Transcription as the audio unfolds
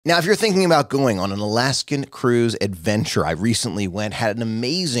Now, if you're thinking about going on an Alaskan cruise adventure, I recently went, had an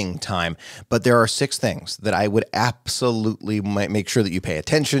amazing time, but there are 6 things that I would absolutely make sure that you pay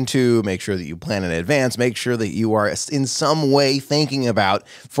attention to, make sure that you plan in advance, make sure that you are in some way thinking about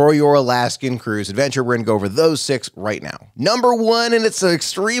for your Alaskan cruise adventure. We're going to go over those 6 right now. Number 1, and it's an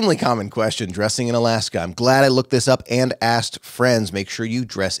extremely common question, dressing in Alaska. I'm glad I looked this up and asked friends. Make sure you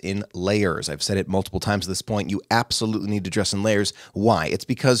dress in layers. I've said it multiple times at this point. You absolutely need to dress in layers. Why? It's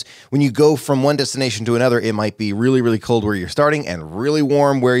because when you go from one destination to another, it might be really, really cold where you're starting and really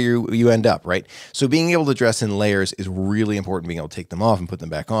warm where you end up, right? So being able to dress in layers is really important, being able to take them off and put them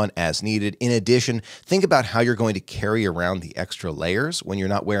back on as needed. In addition, think about how you're going to carry around the extra layers when you're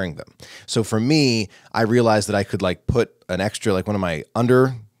not wearing them. So for me, I realized that I could put an extra, one of my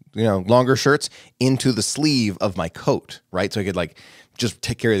longer shirts into the sleeve of my coat, right? So I could just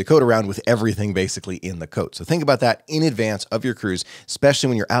carry the coat around with everything basically in the coat. So think about that in advance of your cruise, especially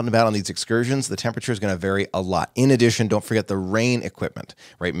when you're out and about on these excursions. The temperature is going to vary a lot. In addition, don't forget the rain equipment,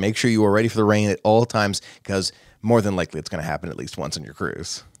 right? Make sure you are ready for the rain at all times because more than likely it's going to happen at least once on your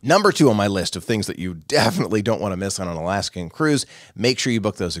cruise. Number 2 on my list of things that you definitely don't want to miss on an Alaskan cruise, make sure you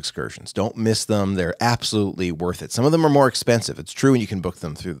book those excursions. Don't miss them. They're absolutely worth it. Some of them are more expensive. It's true, and you can book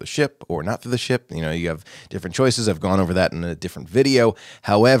them through the ship or not through the ship. You have different choices. I've gone over that in a different video.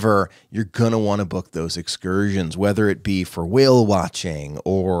 However, you're going to want to book those excursions, whether it be for whale watching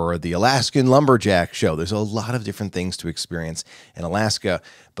or the Alaskan Lumberjack Show. There's a lot of different things to experience in Alaska,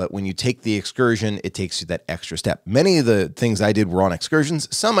 but when you take the excursion, it takes you that extra step. Many of the things I did were on excursions.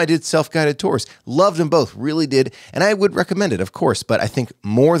 Some I did self-guided tours. Loved them both, really did. And I would recommend it, of course, but I think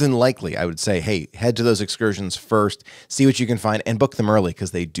more than likely I would say, hey, head to those excursions first, see what you can find, and book them early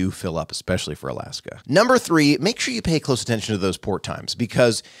because they do fill up, especially for Alaska. Number 3, make sure you pay close attention to those port times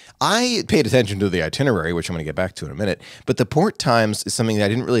because I paid attention to the itinerary, which I'm going to get back to in a minute, but the port times is something that I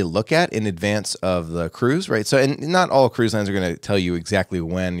didn't really look at in advance of the cruise, right? So, and not all cruise lines are going to tell you exactly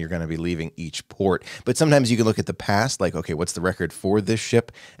when you're going to be leaving each port, but sometimes you can look at the past, okay, what's the record for this ship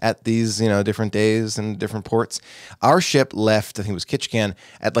at these, different days and different ports. Our ship left, I think it was Ketchikan,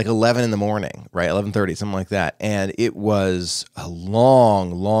 at 11 in the morning, right? 11:30, something like that. And it was a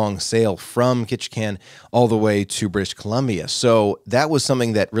long, long sail from Ketchikan all the way to British Columbia. So that was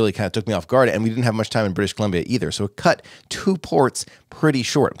something that really kind of took me off guard. And we didn't have much time in British Columbia either. So it cut 2 ports pretty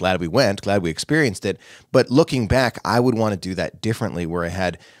short. Glad we went, glad we experienced it. But looking back, I would want to do that differently where I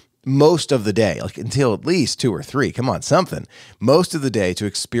had most of the day, until at least 2 or 3, come on, something, most of the day to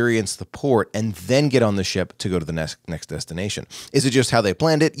experience the port and then get on the ship to go to the next destination. Is it just how they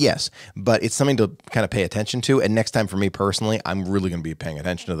planned it? Yes, but it's something to kind of pay attention to. And next time for me personally, I'm really going to be paying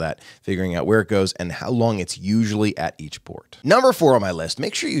attention to that, figuring out where it goes and how long it's usually at each port. Number 4 on my list,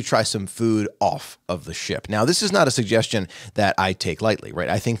 make sure you try some food off of the ship. Now, this is not a suggestion that I take lightly, right?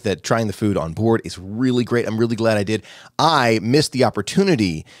 I think that trying the food on board is really great. I'm really glad I did. I missed the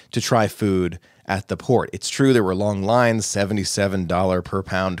opportunity to try food at the port. It's true there were long lines, $77 per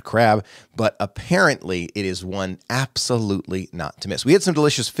pound crab, but apparently it is one absolutely not to miss. We had some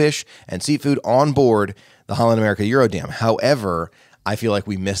delicious fish and seafood on board the Holland America Eurodam. However, I feel like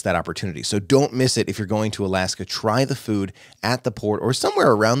we missed that opportunity. So don't miss it if you're going to Alaska. Try the food at the port or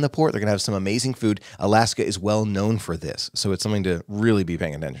somewhere around the port. They're going to have some amazing food. Alaska is well known for this, so it's something to really be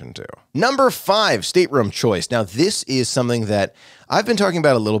paying attention to. Number 5, stateroom choice. Now, this is something that I've been talking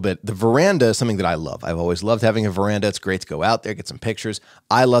about a little bit. The veranda is something that I love. I've always loved having a veranda. It's great to go out there, get some pictures.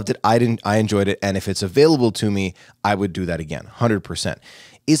 I loved it. I enjoyed it. And if it's available to me, I would do that again, 100%.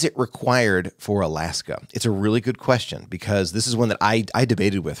 Is it required for Alaska? It's a really good question because this is one that I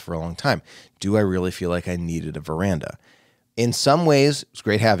debated with for a long time. Do I really feel like I needed a veranda? In some ways, it's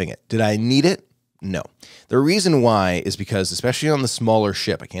great having it. Did I need it? No. The reason why is because, especially on the smaller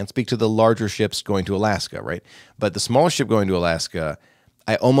ship, I can't speak to the larger ships going to Alaska, right? But the smaller ship going to Alaska,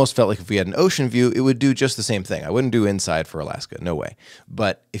 I almost felt like if we had an ocean view, it would do just the same thing. I wouldn't do inside for Alaska, no way.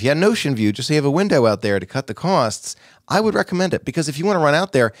 But if you had an ocean view, just so you have a window out there to cut the costs, I would recommend it because if you want to run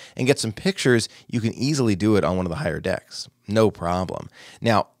out there and get some pictures, you can easily do it on one of the higher decks. No problem.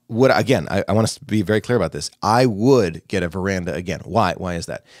 Now, I want to be very clear about this. I would get a veranda again. Why? Why is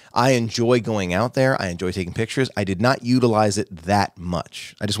that? I enjoy going out there. I enjoy taking pictures. I did not utilize it that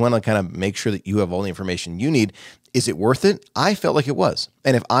much. I just want to kind of make sure that you have all the information you need. Is it worth it? I felt like it was.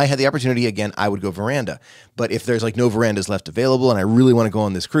 And if I had the opportunity again, I would go veranda. But if there's like no verandas left available and I really want to go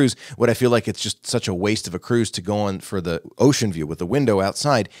on this cruise, would I feel like it's just such a waste of a cruise to go on for the ocean view with the window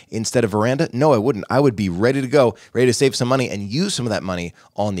outside instead of veranda? No, I wouldn't. I would be ready to go, ready to save some money and use some of that money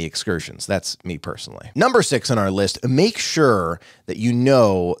on the excursions. That's me personally. Number 6 on our list, make sure that you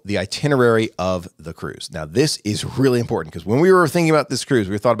know the itinerary of the cruise. Now, this is really important because when we were thinking about this cruise,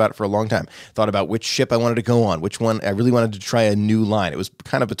 we thought about it for a long time. Thought about which ship I wanted to go on, which one I really wanted to try a new line. It was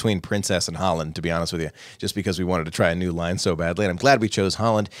kind of between Princess and Holland, to be honest with you, just because we wanted to try a new line so badly. And I'm glad we chose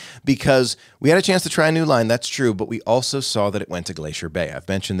Holland because we had a chance to try a new line, that's true, but we also saw that it went to Glacier Bay. I've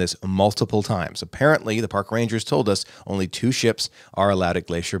mentioned this multiple times. Apparently, the park rangers told us only 2 ships are allowed at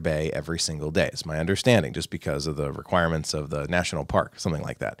Glacier Bay every single day. It's my understanding, just because of the requirements of the national park, something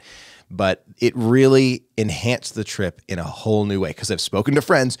like that. But it really enhanced the trip in a whole new way because I've spoken to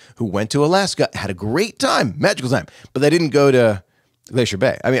friends who went to Alaska, had a great time, magical time, but they didn't go to Glacier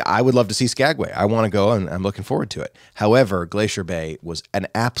Bay. I mean, I would love to see Skagway. I want to go, and I'm looking forward to it. However, Glacier Bay was an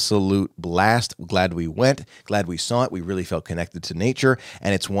absolute blast. Glad we went. Glad we saw it. We really felt connected to nature,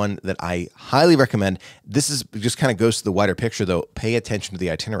 and it's one that I highly recommend. This is just kind of goes to the wider picture, though. Pay attention to the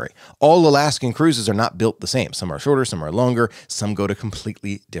itinerary. All Alaskan cruises are not built the same. Some are shorter, some are longer, some go to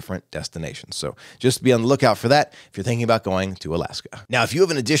completely different destinations. So just be on the lookout for that if you're thinking about going to Alaska. Now, if you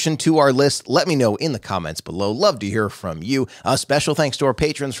have an addition to our list, let me know in the comments below. Love to hear from you. A special thanks to our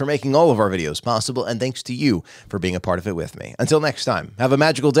patrons for making all of our videos possible, and thanks to you for being a part of it with me. Until next time, have a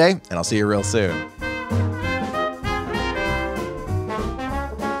magical day, and I'll see you real soon.